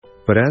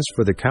But as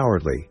for the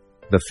cowardly,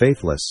 the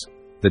faithless,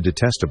 the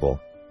detestable,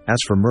 as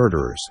for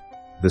murderers,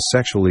 the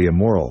sexually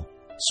immoral,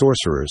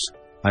 sorcerers,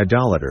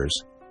 idolaters,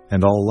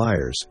 and all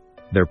liars,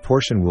 their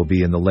portion will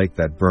be in the lake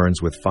that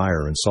burns with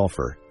fire and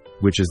sulfur,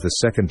 which is the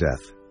second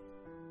death.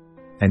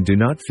 And do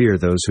not fear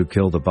those who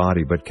kill the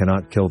body but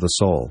cannot kill the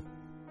soul.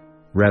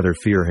 Rather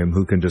fear him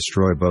who can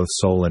destroy both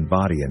soul and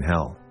body in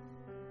hell.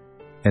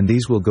 And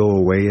these will go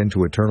away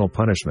into eternal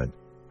punishment,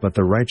 but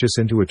the righteous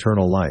into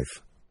eternal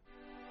life.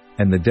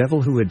 And the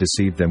devil who had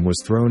deceived them was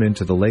thrown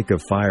into the lake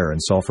of fire and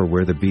sulfur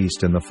where the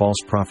beast and the false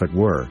prophet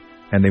were,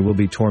 and they will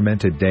be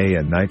tormented day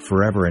and night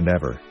forever and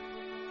ever.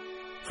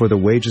 For the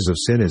wages of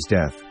sin is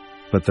death,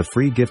 but the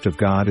free gift of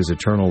God is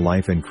eternal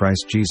life in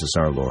Christ Jesus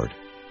our Lord.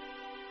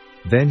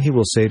 Then he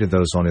will say to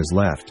those on his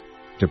left,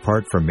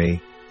 Depart from me,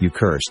 you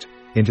cursed,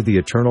 into the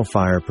eternal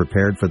fire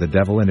prepared for the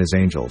devil and his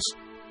angels.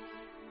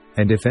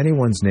 And if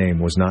anyone's name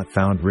was not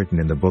found written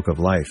in the book of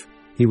life,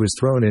 he was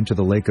thrown into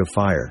the lake of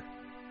fire.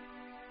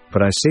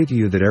 But I say to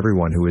you that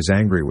everyone who is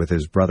angry with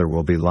his brother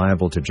will be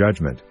liable to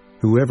judgment,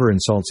 whoever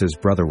insults his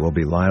brother will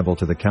be liable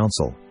to the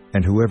council,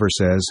 and whoever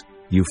says,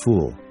 You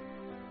fool,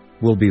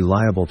 will be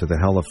liable to the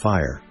hell of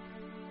fire.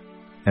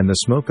 And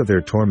the smoke of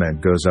their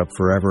torment goes up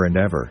forever and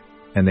ever,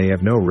 and they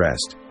have no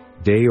rest,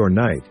 day or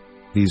night,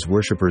 these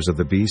worshippers of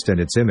the beast and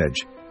its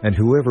image, and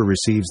whoever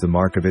receives the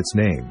mark of its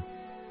name.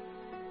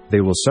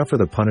 They will suffer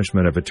the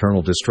punishment of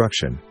eternal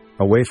destruction,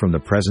 away from the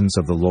presence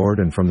of the Lord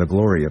and from the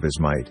glory of his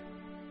might.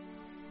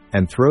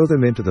 And throw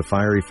them into the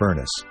fiery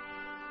furnace.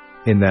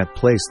 In that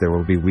place there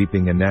will be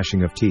weeping and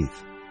gnashing of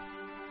teeth.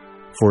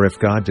 For if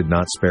God did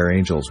not spare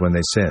angels when they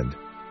sinned,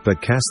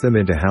 but cast them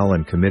into hell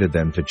and committed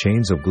them to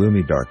chains of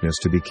gloomy darkness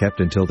to be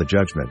kept until the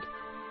judgment,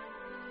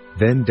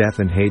 then death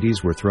and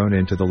Hades were thrown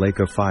into the lake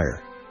of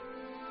fire.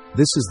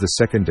 This is the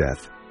second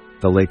death,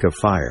 the lake of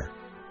fire.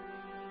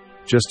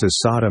 Just as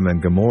Sodom and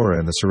Gomorrah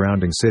and the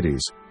surrounding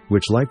cities,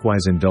 which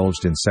likewise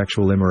indulged in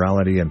sexual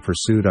immorality and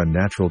pursued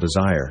unnatural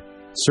desire,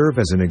 serve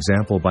as an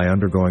example by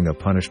undergoing a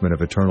punishment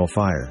of eternal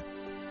fire.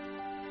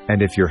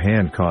 And if your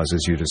hand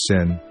causes you to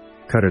sin,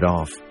 cut it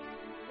off.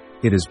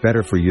 It is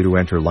better for you to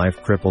enter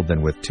life crippled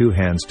than with 2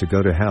 hands to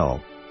go to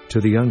hell,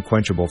 to the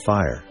unquenchable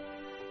fire.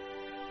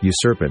 You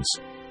serpents,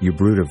 you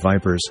brood of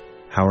vipers,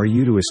 how are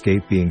you to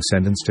escape being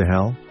sentenced to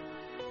hell?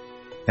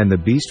 And the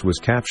beast was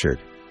captured,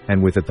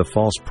 and with it the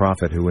false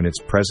prophet who in its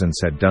presence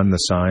had done the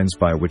signs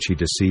by which he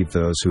deceived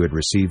those who had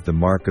received the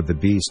mark of the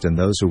beast and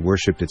those who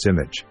worshipped its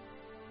image.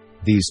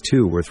 These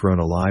 2 were thrown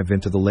alive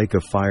into the lake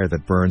of fire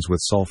that burns with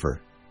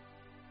sulfur.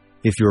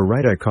 If your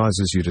right eye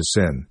causes you to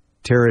sin,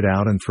 tear it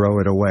out and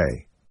throw it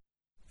away.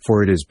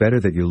 For it is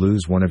better that you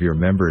lose one of your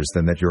members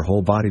than that your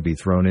whole body be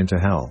thrown into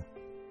hell.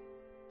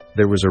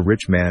 There was a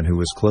rich man who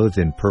was clothed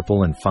in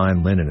purple and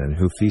fine linen and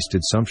who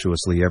feasted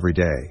sumptuously every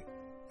day.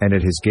 And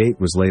at his gate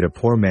was laid a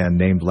poor man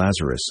named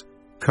Lazarus,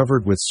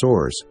 covered with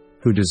sores,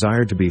 who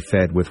desired to be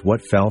fed with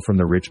what fell from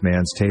the rich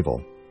man's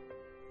table.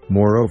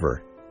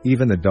 Moreover,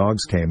 even the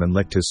dogs came and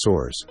licked his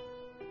sores.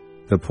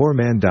 The poor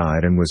man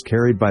died and was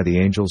carried by the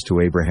angels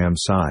to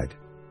Abraham's side.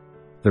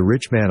 The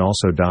rich man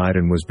also died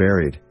and was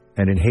buried,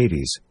 and in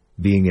Hades,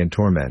 being in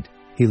torment,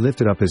 he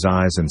lifted up his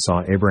eyes and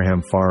saw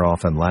Abraham far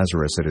off and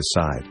Lazarus at his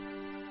side.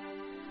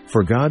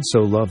 For God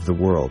so loved the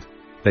world,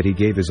 that he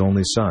gave his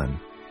only Son,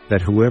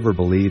 that whoever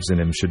believes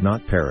in him should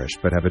not perish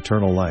but have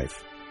eternal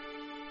life.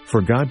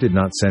 For God did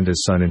not send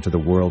his Son into the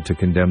world to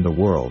condemn the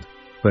world,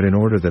 but in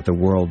order that the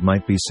world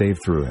might be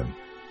saved through him.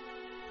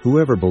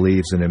 Whoever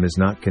believes in him is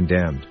not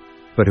condemned,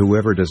 but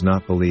whoever does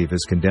not believe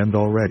is condemned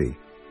already,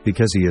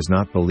 because he has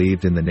not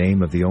believed in the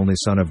name of the only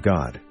Son of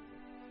God.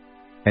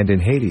 And in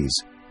Hades,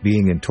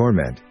 being in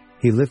torment,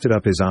 he lifted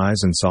up his eyes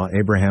and saw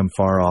Abraham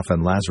far off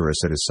and Lazarus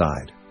at his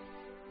side.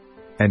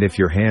 And if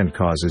your hand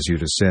causes you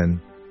to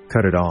sin,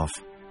 cut it off.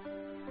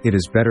 It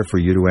is better for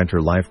you to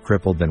enter life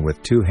crippled than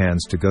with 2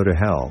 hands to go to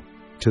hell,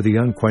 to the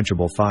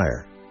unquenchable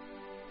fire.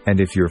 And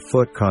if your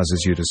foot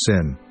causes you to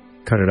sin,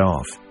 cut it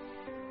off.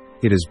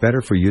 It is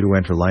better for you to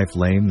enter life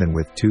lame than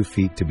with 2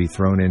 feet to be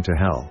thrown into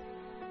hell.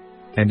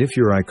 And if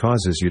your eye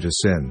causes you to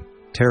sin,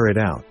 tear it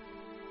out.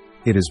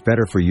 It is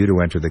better for you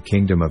to enter the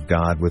kingdom of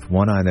God with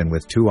 1 eye than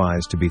with 2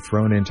 eyes to be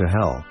thrown into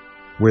hell,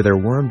 where their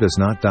worm does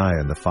not die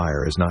and the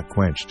fire is not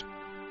quenched.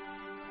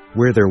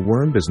 Where their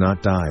worm does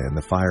not die and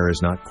the fire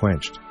is not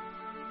quenched.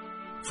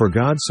 For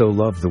God so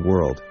loved the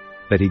world,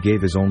 that he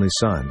gave his only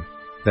Son,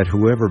 that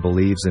whoever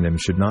believes in him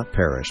should not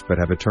perish but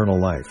have eternal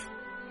life.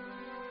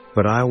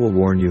 But I will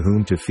warn you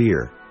whom to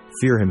fear.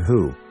 Fear him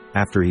who,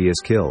 after he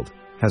is killed,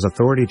 has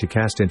authority to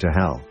cast into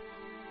hell.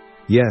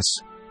 Yes,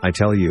 I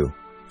tell you,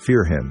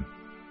 fear him.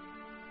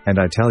 And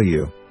I tell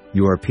you,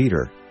 you are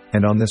Peter,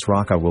 and on this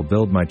rock I will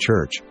build my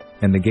church,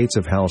 and the gates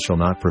of hell shall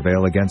not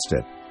prevail against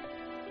it.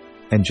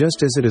 And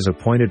just as it is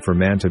appointed for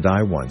man to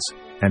die once,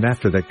 and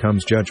after that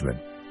comes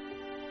judgment.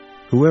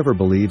 Whoever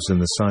believes in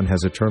the Son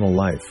has eternal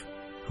life.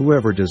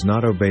 Whoever does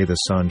not obey the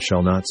Son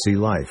shall not see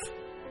life,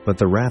 but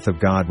the wrath of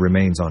God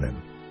remains on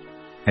him.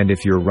 And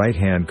if your right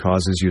hand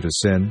causes you to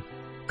sin,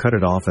 cut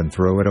it off and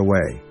throw it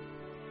away.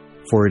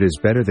 For it is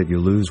better that you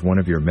lose one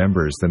of your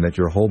members than that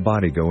your whole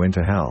body go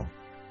into hell.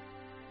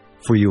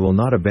 For you will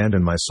not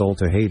abandon my soul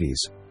to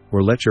Hades,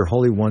 or let your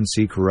Holy One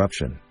see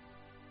corruption.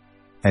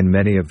 And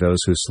many of those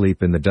who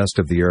sleep in the dust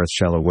of the earth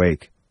shall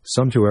awake,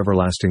 some to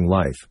everlasting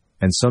life,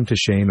 and some to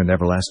shame and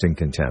everlasting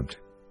contempt.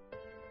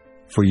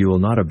 For you will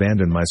not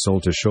abandon my soul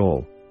to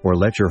Sheol, or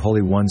let your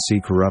Holy One see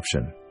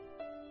corruption.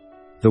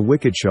 The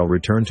wicked shall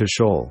return to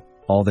Sheol,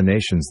 all the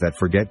nations that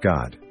forget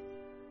God.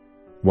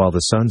 While the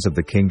sons of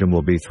the kingdom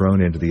will be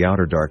thrown into the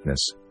outer darkness.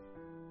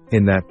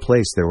 In that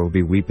place there will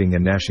be weeping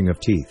and gnashing of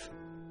teeth.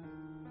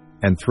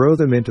 And throw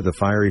them into the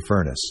fiery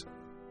furnace.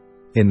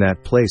 In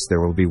that place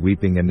there will be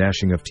weeping and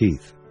gnashing of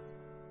teeth.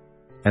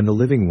 And the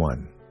living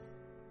one.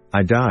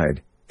 I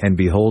died, and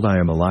behold I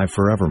am alive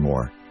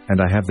forevermore,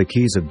 and I have the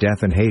keys of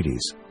death and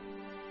Hades.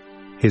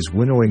 His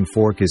winnowing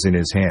fork is in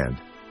his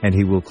hand, and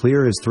he will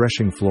clear his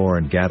threshing floor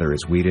and gather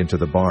his wheat into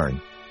the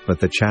barn, but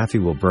the chaff he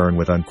will burn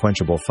with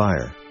unquenchable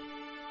fire.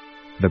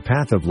 The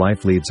path of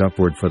life leads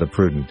upward for the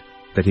prudent,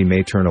 that he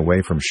may turn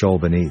away from Sheol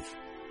beneath.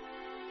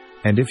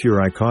 And if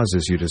your eye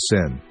causes you to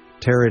sin,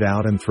 tear it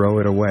out and throw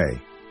it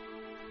away.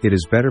 It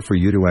is better for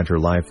you to enter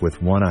life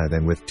with one eye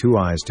than with 2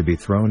 eyes to be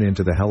thrown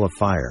into the hell of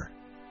fire.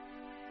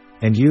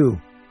 And you,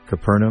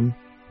 Capernaum,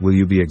 will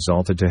you be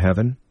exalted to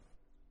heaven?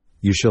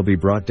 You shall be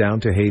brought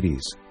down to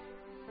Hades.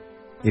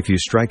 If you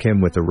strike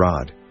him with the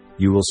rod,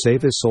 you will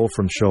save his soul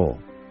from Sheol.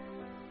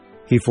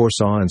 He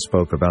foresaw and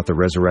spoke about the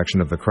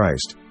resurrection of the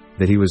Christ,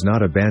 that he was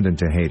not abandoned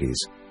to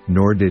Hades,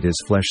 nor did his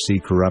flesh see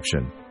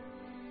corruption.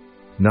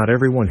 Not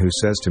everyone who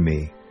says to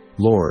me,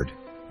 Lord,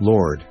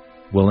 Lord,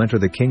 will enter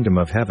the kingdom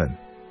of heaven,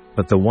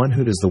 but the one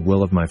who does the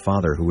will of my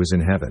Father who is in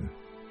heaven.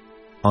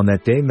 On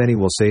that day many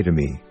will say to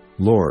me,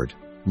 Lord,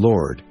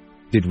 Lord,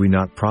 did we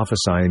not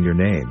prophesy in your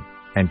name,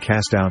 and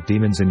cast out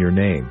demons in your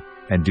name,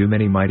 and do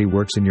many mighty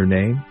works in your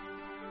name?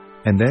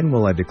 And then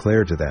will I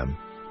declare to them,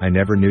 I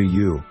never knew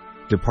you,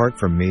 depart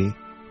from me,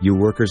 you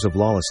workers of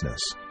lawlessness.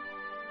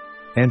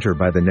 Enter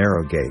by the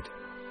narrow gate.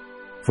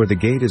 For the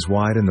gate is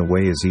wide and the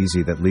way is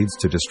easy that leads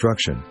to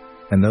destruction,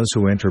 and those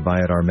who enter by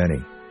it are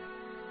many.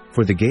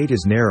 For the gate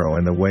is narrow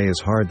and the way is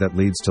hard that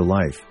leads to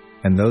life,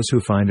 and those who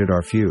find it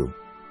are few.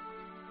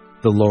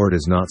 The Lord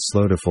is not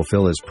slow to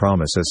fulfill his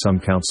promise as some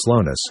count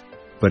slowness,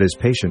 but is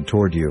patient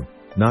toward you,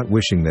 not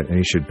wishing that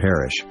any should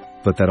perish,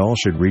 but that all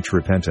should reach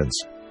repentance.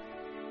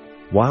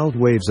 Wild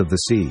waves of the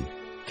sea,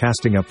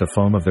 casting up the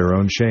foam of their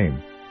own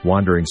shame,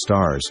 wandering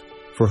stars,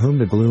 for whom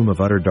the gloom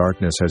of utter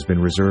darkness has been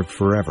reserved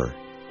forever.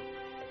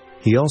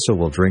 He also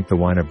will drink the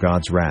wine of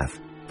God's wrath,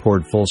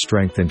 poured full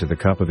strength into the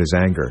cup of his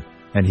anger,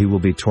 and he will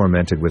be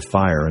tormented with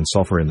fire and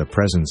sulfur in the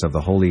presence of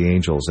the holy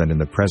angels and in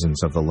the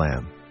presence of the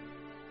Lamb.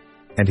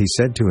 And he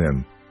said to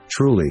him,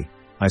 Truly,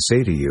 I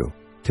say to you,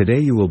 today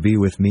you will be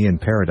with me in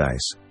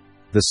paradise.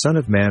 The Son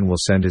of Man will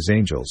send his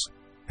angels,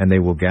 and they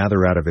will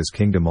gather out of his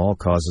kingdom all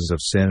causes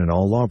of sin and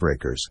all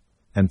lawbreakers,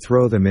 and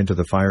throw them into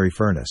the fiery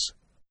furnace.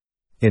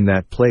 In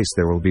that place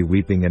there will be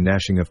weeping and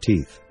gnashing of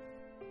teeth.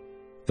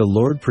 The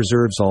Lord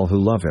preserves all who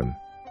love him,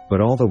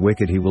 but all the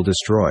wicked he will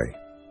destroy.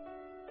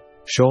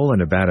 Sheol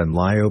and Abaddon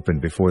lie open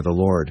before the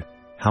Lord,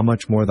 how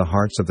much more the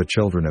hearts of the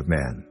children of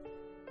man.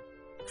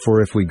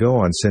 For if we go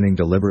on sinning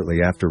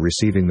deliberately after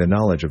receiving the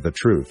knowledge of the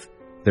truth,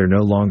 there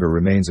no longer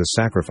remains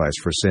a sacrifice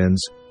for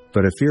sins,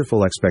 but a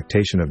fearful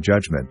expectation of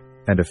judgment,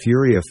 and a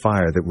fury of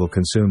fire that will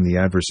consume the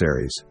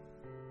adversaries.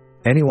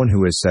 Anyone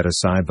who has set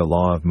aside the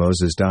law of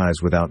Moses dies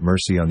without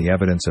mercy on the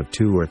evidence of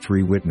 2 or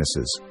 3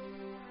 witnesses.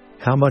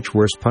 How much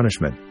worse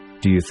punishment,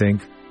 do you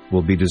think,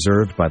 will be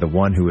deserved by the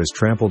one who has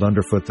trampled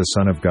underfoot the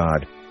Son of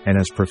God, and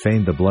has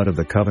profaned the blood of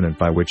the covenant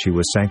by which he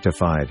was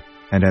sanctified,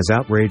 and has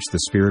outraged the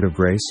Spirit of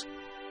grace?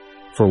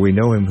 For we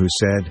know him who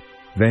said,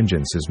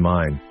 Vengeance is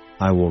mine,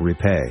 I will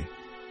repay.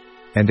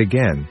 And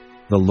again,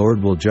 the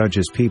Lord will judge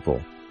his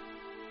people.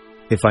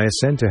 If I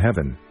ascend to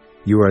heaven,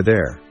 you are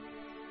there.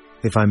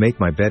 If I make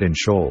my bed in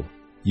Sheol,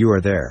 you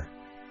are there.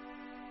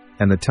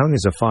 And the tongue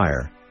is a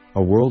fire,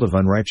 a world of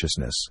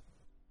unrighteousness.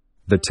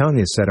 The tongue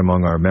is set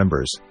among our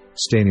members,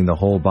 staining the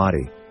whole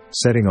body,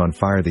 setting on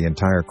fire the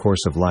entire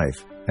course of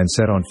life, and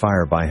set on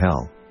fire by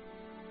hell.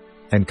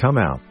 And come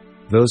out,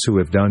 those who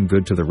have done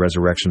good to the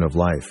resurrection of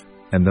life,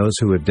 and those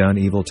who have done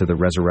evil to the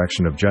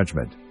resurrection of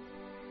judgment.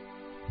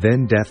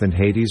 Then death and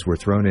Hades were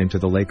thrown into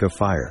the lake of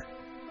fire.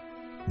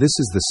 This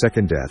is the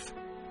second death,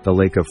 the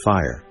lake of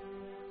fire.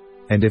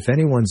 And if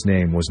anyone's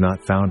name was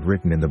not found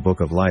written in the book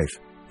of life,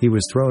 he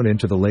was thrown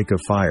into the lake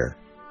of fire.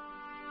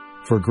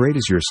 For great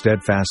is your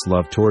steadfast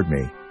love toward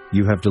me,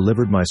 you have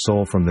delivered my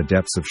soul from the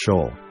depths of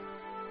Sheol.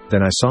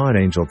 Then I saw an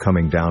angel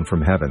coming down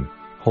from heaven,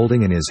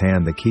 holding in his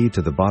hand the key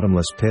to the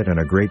bottomless pit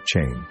and a great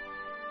chain.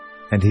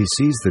 And he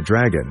seized the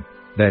dragon,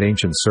 that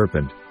ancient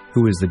serpent,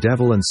 who is the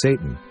devil and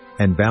Satan,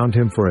 and bound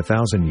him for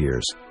 1,000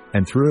 years,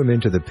 and threw him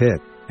into the pit,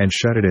 and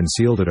shut it and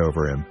sealed it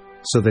over him,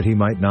 so that he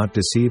might not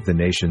deceive the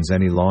nations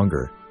any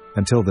longer,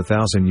 until the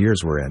 1,000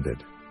 years were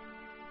ended.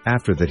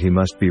 After that he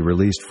must be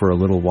released for a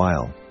little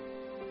while.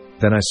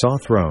 Then I saw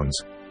thrones,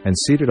 and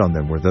seated on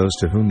them were those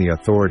to whom the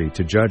authority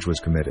to judge was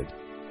committed.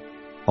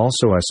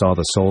 Also I saw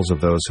the souls of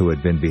those who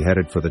had been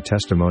beheaded for the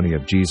testimony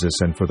of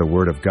Jesus and for the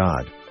word of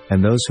God,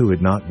 and those who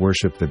had not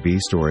worshipped the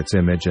beast or its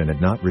image and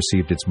had not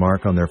received its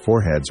mark on their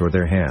foreheads or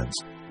their hands.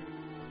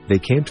 They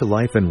came to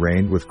life and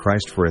reigned with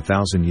Christ for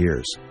 1,000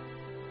 years.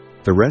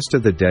 The rest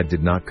of the dead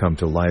did not come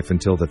to life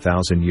until the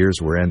 1,000 years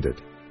were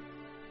ended.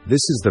 This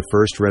is the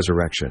first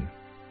resurrection.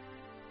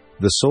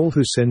 The soul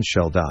who sins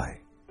shall die.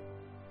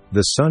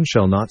 The Son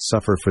shall not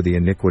suffer for the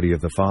iniquity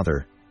of the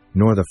Father,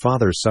 nor the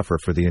Father suffer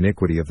for the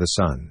iniquity of the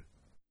Son.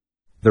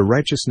 The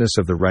righteousness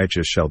of the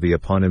righteous shall be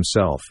upon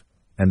himself,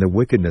 and the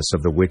wickedness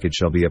of the wicked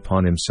shall be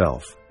upon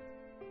himself.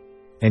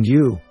 And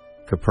you,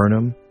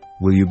 Capernaum,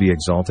 will you be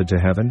exalted to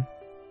heaven?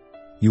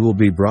 You will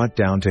be brought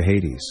down to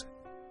Hades.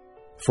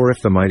 For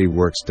if the mighty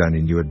works done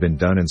in you had been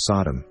done in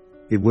Sodom,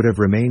 it would have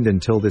remained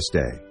until this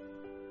day.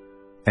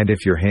 And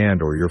if your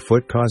hand or your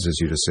foot causes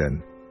you to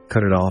sin,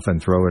 cut it off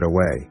and throw it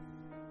away.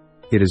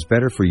 It is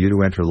better for you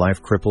to enter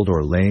life crippled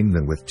or lame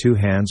than with 2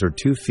 hands or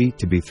 2 feet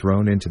to be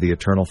thrown into the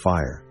eternal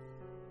fire.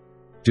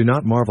 Do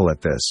not marvel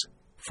at this,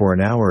 for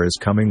an hour is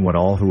coming when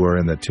all who are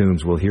in the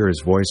tombs will hear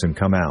his voice and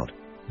come out,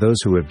 those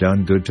who have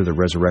done good to the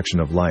resurrection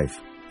of life,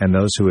 and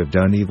those who have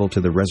done evil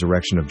to the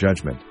resurrection of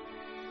judgment.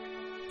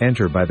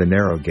 Enter by the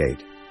narrow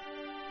gate.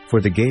 For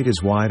the gate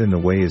is wide and the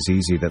way is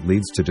easy that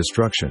leads to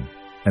destruction,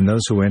 and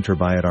those who enter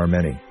by it are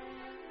many.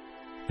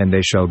 And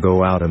they shall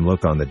go out and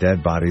look on the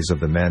dead bodies of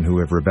the men who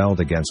have rebelled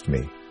against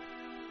me.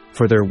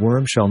 For their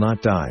worm shall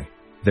not die,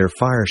 their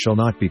fire shall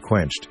not be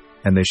quenched,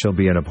 and they shall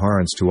be an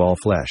abhorrence to all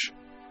flesh.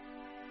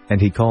 And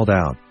he called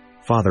out,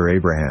 Father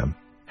Abraham,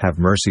 have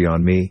mercy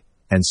on me,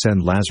 and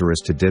send Lazarus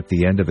to dip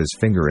the end of his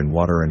finger in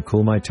water and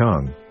cool my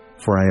tongue,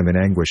 for I am in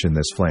anguish in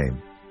this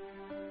flame.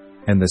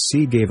 And the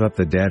sea gave up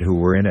the dead who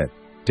were in it,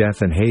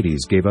 death and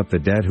Hades gave up the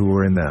dead who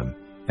were in them,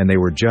 and they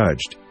were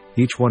judged,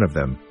 each one of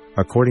them,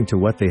 according to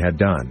what they had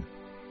done.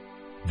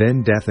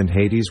 Then death and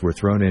Hades were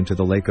thrown into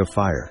the lake of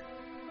fire.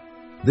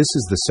 This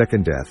is the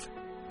second death,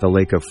 the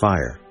lake of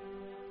fire.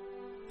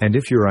 And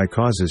if your eye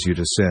causes you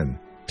to sin,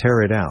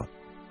 tear it out.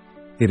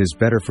 It is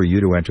better for you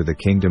to enter the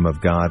kingdom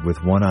of God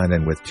with 1 eye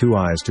than with 2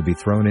 eyes to be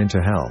thrown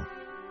into hell.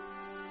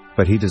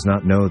 But he does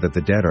not know that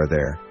the dead are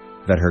there,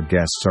 that her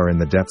guests are in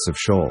the depths of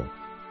Sheol.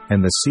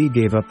 And the sea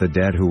gave up the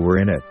dead who were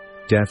in it,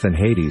 death and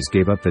Hades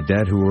gave up the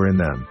dead who were in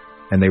them,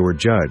 and they were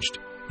judged,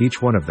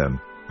 each one of them,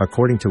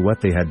 according to what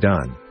they had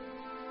done.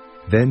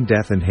 Then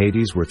death and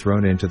Hades were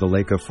thrown into the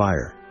lake of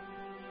fire.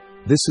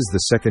 This is the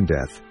second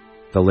death,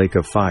 the lake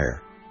of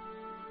fire.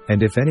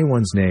 And if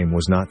anyone's name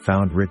was not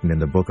found written in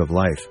the book of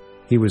life,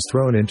 he was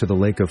thrown into the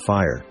lake of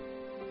fire.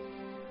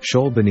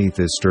 Sheol beneath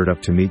is stirred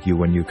up to meet you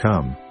when you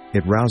come,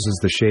 it rouses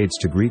the shades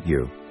to greet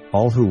you,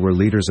 all who were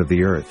leaders of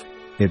the earth,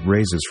 it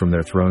raises from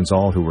their thrones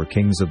all who were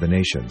kings of the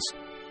nations.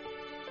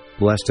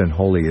 Blessed and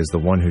holy is the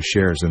one who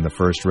shares in the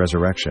first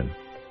resurrection.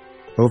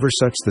 Over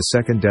such the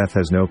second death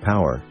has no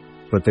power,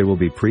 but they will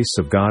be priests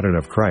of God and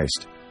of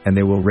Christ, and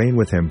they will reign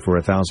with him for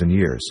 1,000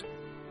 years.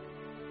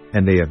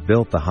 And they have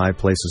built the high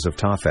places of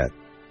Tophet,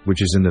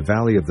 which is in the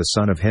valley of the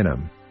son of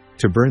Hinnom,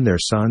 to burn their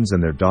sons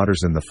and their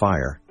daughters in the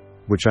fire,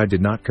 which I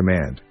did not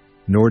command,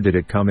 nor did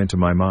it come into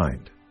my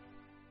mind.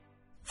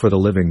 For the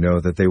living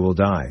know that they will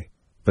die,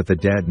 but the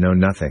dead know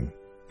nothing,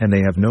 and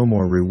they have no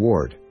more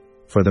reward,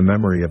 for the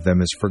memory of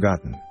them is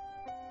forgotten.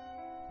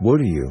 Woe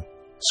to you,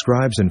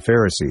 scribes and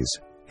Pharisees,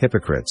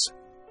 hypocrites!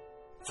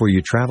 For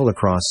you travel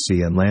across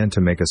sea and land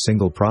to make a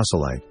single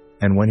proselyte,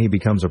 and when he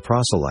becomes a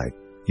proselyte,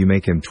 you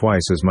make him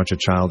twice as much a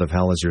child of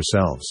hell as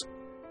yourselves.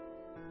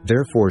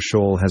 Therefore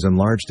Sheol has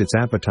enlarged its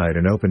appetite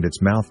and opened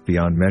its mouth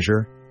beyond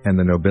measure, and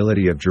the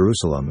nobility of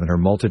Jerusalem and her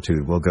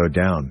multitude will go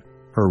down,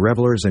 her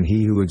revelers and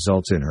he who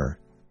exults in her.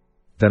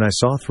 Then I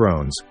saw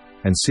thrones,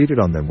 and seated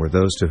on them were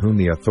those to whom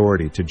the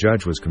authority to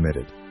judge was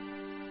committed.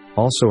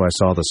 Also I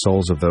saw the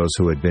souls of those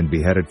who had been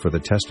beheaded for the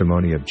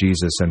testimony of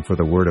Jesus and for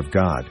the word of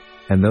God,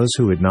 and those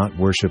who had not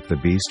worshipped the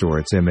beast or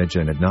its image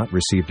and had not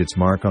received its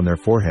mark on their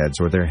foreheads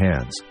or their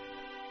hands.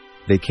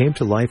 They came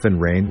to life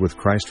and reigned with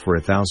Christ for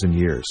 1,000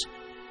 years.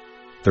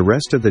 The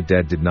rest of the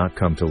dead did not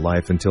come to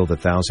life until the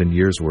 1,000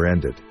 years were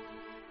ended.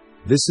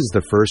 This is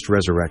the first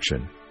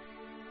resurrection.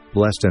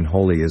 Blessed and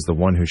holy is the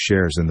one who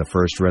shares in the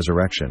first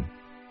resurrection.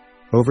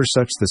 Over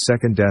such the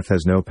second death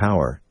has no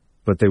power,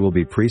 but they will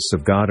be priests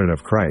of God and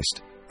of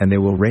Christ, and they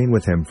will reign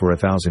with him for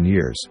 1,000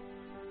 years.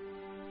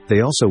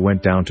 They also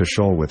went down to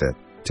Sheol with it,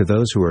 to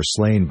those who are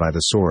slain by the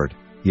sword,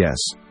 yes,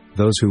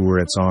 those who were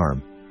its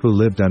arm, who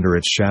lived under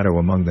its shadow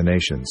among the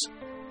nations.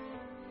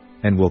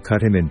 And will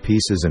cut him in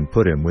pieces and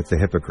put him with the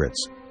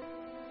hypocrites.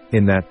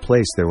 In that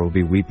place there will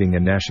be weeping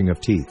and gnashing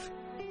of teeth.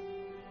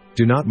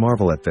 Do not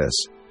marvel at this,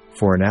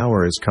 for an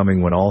hour is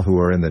coming when all who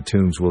are in the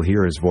tombs will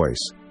hear his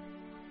voice.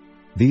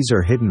 These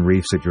are hidden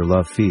reefs at your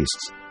love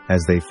feasts,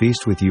 as they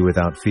feast with you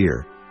without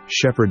fear,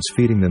 shepherds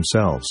feeding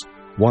themselves,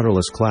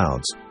 waterless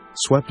clouds,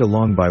 swept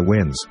along by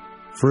winds,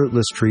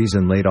 fruitless trees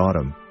in late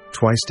autumn,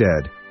 twice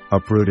dead,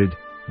 uprooted,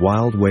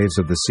 wild waves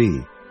of the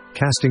sea,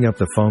 casting up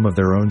the foam of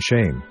their own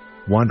shame,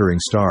 wandering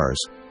stars,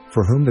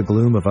 for whom the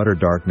gloom of utter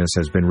darkness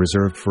has been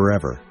reserved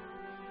forever.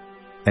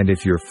 And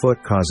if your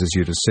foot causes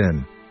you to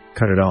sin,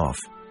 cut it off.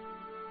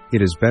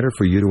 It is better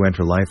for you to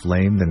enter life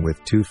lame than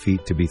with 2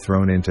 feet to be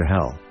thrown into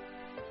hell.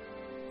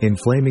 In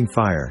flaming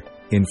fire,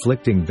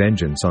 inflicting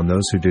vengeance on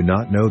those who do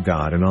not know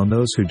God and on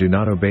those who do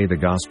not obey the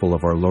gospel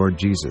of our Lord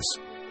Jesus.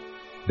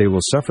 They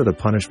will suffer the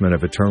punishment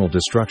of eternal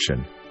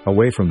destruction,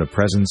 away from the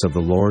presence of the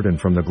Lord and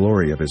from the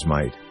glory of His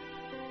might.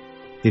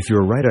 If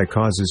your right eye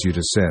causes you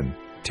to sin,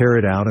 tear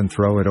it out and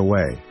throw it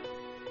away.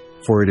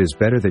 For it is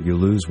better that you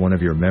lose one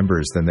of your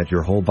members than that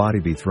your whole body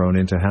be thrown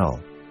into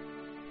hell.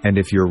 And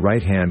if your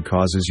right hand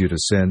causes you to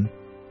sin,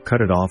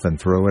 cut it off and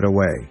throw it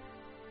away.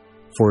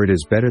 For it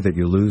is better that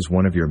you lose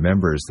one of your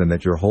members than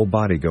that your whole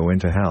body go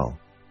into hell.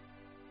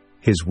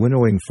 His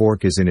winnowing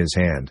fork is in his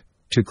hand,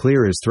 to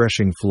clear his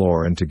threshing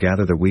floor and to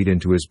gather the wheat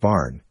into his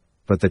barn,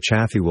 but the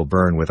chaff he will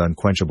burn with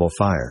unquenchable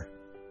fire.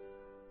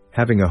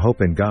 Having a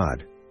hope in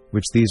God,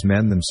 which these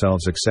men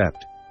themselves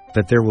accept,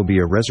 that there will be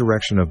a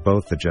resurrection of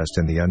both the just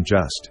and the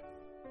unjust.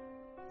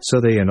 So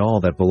they and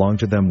all that belonged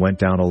to them went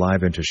down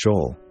alive into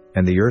Sheol,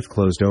 and the earth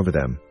closed over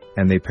them,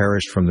 and they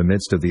perished from the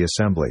midst of the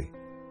assembly.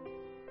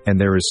 And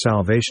there is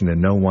salvation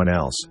in no one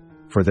else,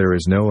 for there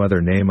is no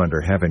other name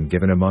under heaven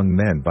given among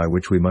men by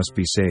which we must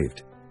be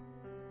saved.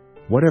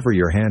 Whatever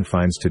your hand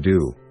finds to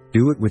do,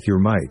 do it with your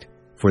might,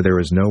 for there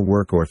is no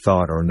work or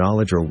thought or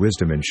knowledge or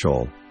wisdom in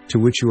Sheol, to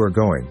which you are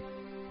going.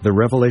 The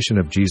revelation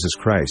of Jesus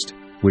Christ,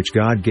 which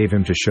God gave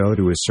him to show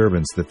to his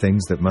servants the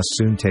things that must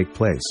soon take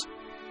place.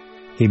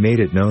 He made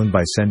it known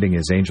by sending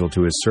his angel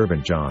to his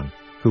servant John,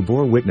 who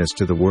bore witness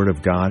to the word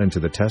of God and to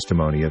the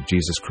testimony of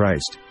Jesus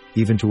Christ,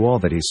 even to all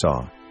that he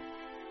saw.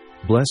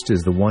 Blessed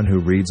is the one who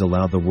reads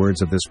aloud the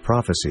words of this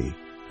prophecy,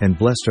 and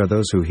blessed are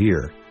those who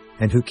hear,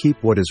 and who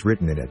keep what is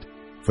written in it,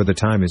 for the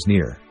time is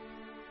near.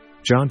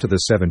 John to the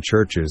 7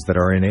 churches that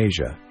are in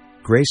Asia,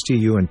 grace to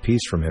you and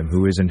peace from him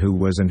who is and who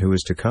was and who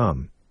is to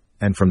come,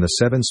 and from the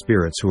 7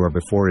 spirits who are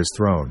before his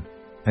throne,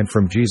 and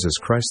from Jesus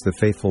Christ the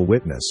faithful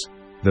witness,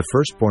 the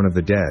firstborn of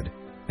the dead,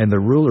 and the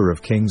ruler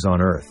of kings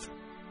on earth.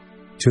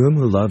 To him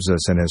who loves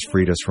us and has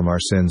freed us from our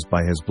sins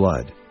by his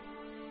blood.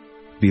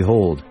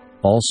 Behold,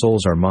 all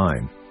souls are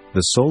mine,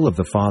 the soul of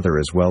the Father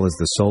as well as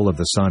the soul of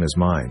the Son is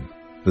mine,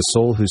 the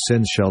soul whose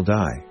sins shall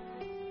die.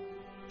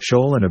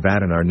 Sheol and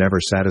Abaddon are never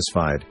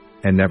satisfied,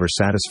 and never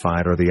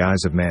satisfied are the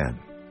eyes of man.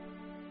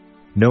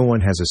 No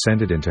one has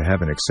ascended into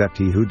heaven except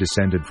he who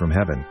descended from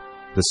heaven,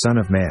 the Son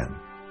of Man.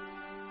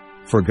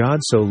 For God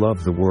so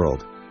loved the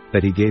world,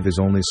 that he gave his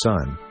only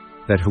Son,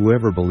 that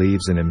whoever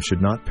believes in him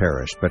should not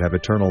perish but have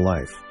eternal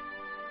life.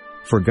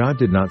 For God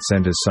did not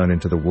send his Son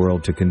into the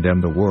world to condemn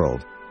the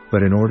world,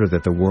 but in order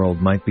that the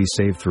world might be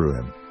saved through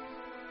him.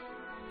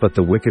 But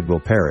the wicked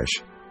will perish.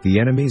 The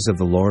enemies of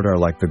the Lord are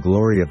like the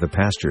glory of the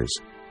pastures,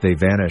 they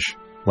vanish,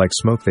 like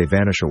smoke they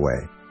vanish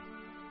away.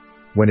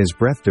 When his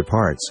breath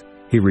departs,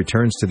 he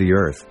returns to the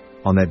earth,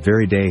 on that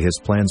very day his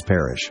plans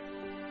perish.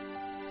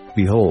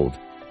 Behold,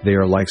 they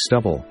are like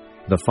stubble,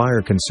 the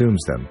fire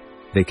consumes them,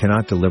 they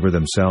cannot deliver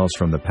themselves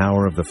from the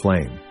power of the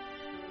flame.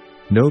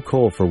 No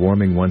coal for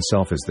warming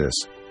oneself is this,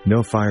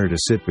 no fire to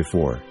sit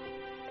before.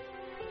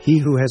 He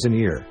who has an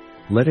ear,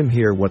 let him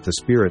hear what the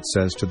Spirit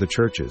says to the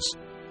churches.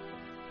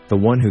 The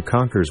one who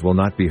conquers will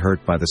not be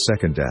hurt by the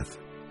second death.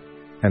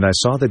 And I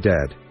saw the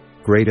dead,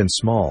 great and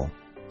small,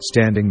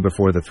 standing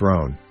before the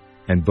throne,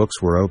 and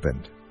books were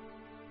opened.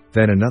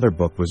 Then another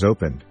book was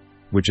opened,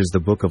 which is the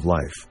book of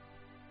life.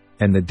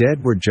 And the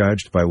dead were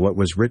judged by what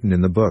was written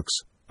in the books,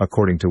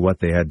 according to what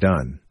they had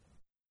done.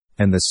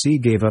 And the sea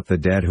gave up the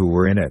dead who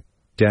were in it,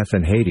 death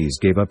and Hades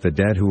gave up the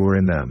dead who were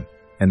in them,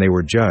 and they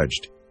were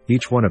judged,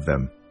 each one of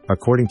them,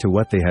 according to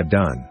what they had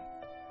done.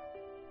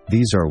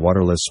 These are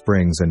waterless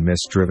springs and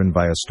mist driven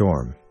by a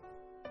storm.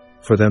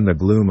 For them the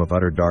gloom of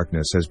utter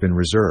darkness has been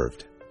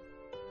reserved.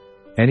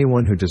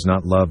 Anyone who does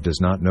not love does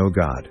not know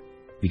God,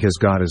 because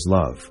God is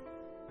love.